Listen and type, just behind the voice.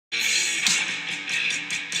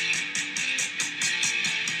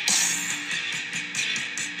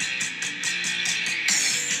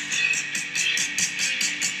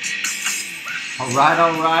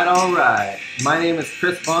All right. My name is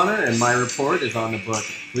Chris Bonner, and my report is on the book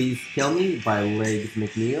Please Kill Me by Legs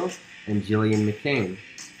McNeil and Gillian McCain.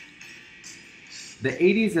 The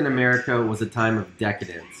 80s in America was a time of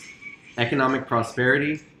decadence, economic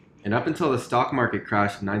prosperity, and up until the stock market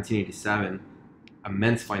crash in 1987,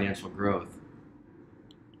 immense financial growth.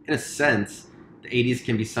 In a sense, the 80s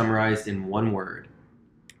can be summarized in one word: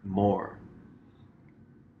 more.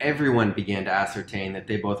 Everyone began to ascertain that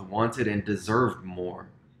they both wanted and deserved more.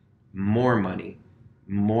 More money,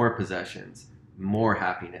 more possessions, more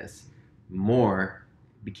happiness. More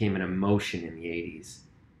became an emotion in the 80s.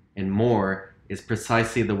 And more is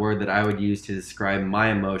precisely the word that I would use to describe my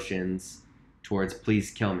emotions towards Please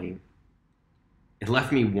Kill Me. It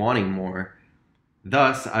left me wanting more.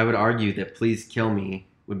 Thus, I would argue that Please Kill Me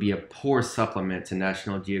would be a poor supplement to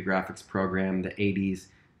National Geographic's program, The 80s,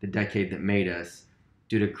 the Decade That Made Us,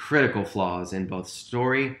 due to critical flaws in both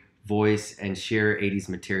story, voice, and sheer 80s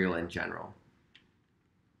material in general.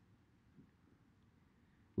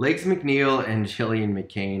 Legs McNeil and Gillian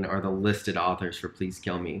McCain are the listed authors for Please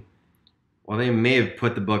Kill Me. While they may have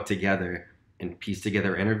put the book together and pieced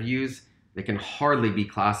together interviews, they can hardly be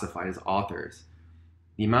classified as authors.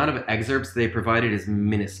 The amount of excerpts they provided is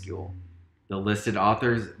minuscule. The listed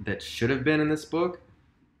authors that should have been in this book: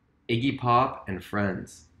 Iggy Pop and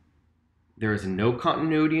friends. There is no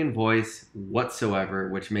continuity in voice whatsoever,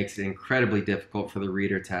 which makes it incredibly difficult for the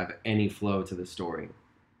reader to have any flow to the story.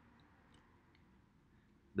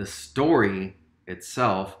 The story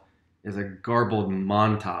itself is a garbled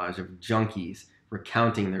montage of junkies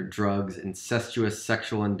recounting their drugs, incestuous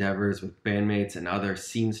sexual endeavors with bandmates and other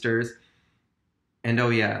scenesters. And oh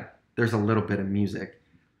yeah, there's a little bit of music.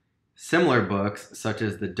 Similar books, such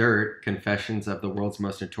as The Dirt, Confessions of the World's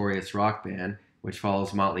Most Notorious Rock Band, which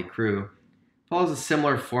follows Motley Crue, follows a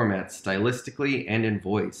similar format stylistically and in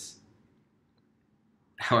voice.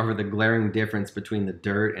 However, the glaring difference between The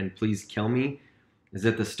Dirt and Please Kill Me is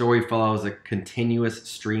that the story follows a continuous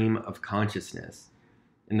stream of consciousness,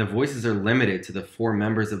 and the voices are limited to the four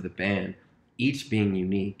members of the band, each being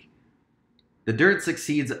unique. The Dirt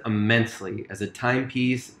succeeds immensely as a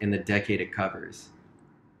timepiece in the decade it covers,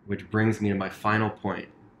 which brings me to my final point.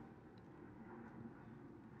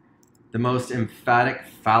 The most emphatic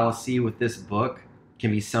fallacy with this book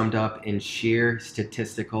can be summed up in sheer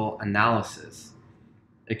statistical analysis.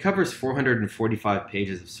 It covers 445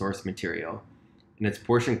 pages of source material, and its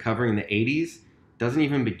portion covering the 80s doesn't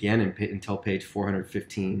even begin until page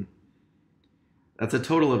 415. That's a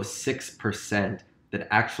total of 6% that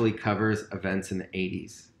actually covers events in the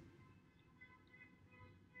 80s.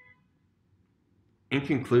 In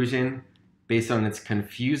conclusion, based on its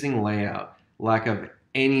confusing layout, lack of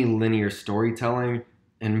any linear storytelling,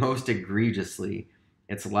 and most egregiously,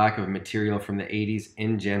 its lack of material from the 80s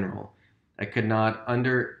in general, I could not,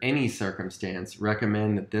 under any circumstance,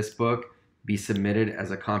 recommend that this book be submitted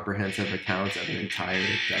as a comprehensive account of an entire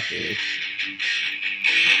decade.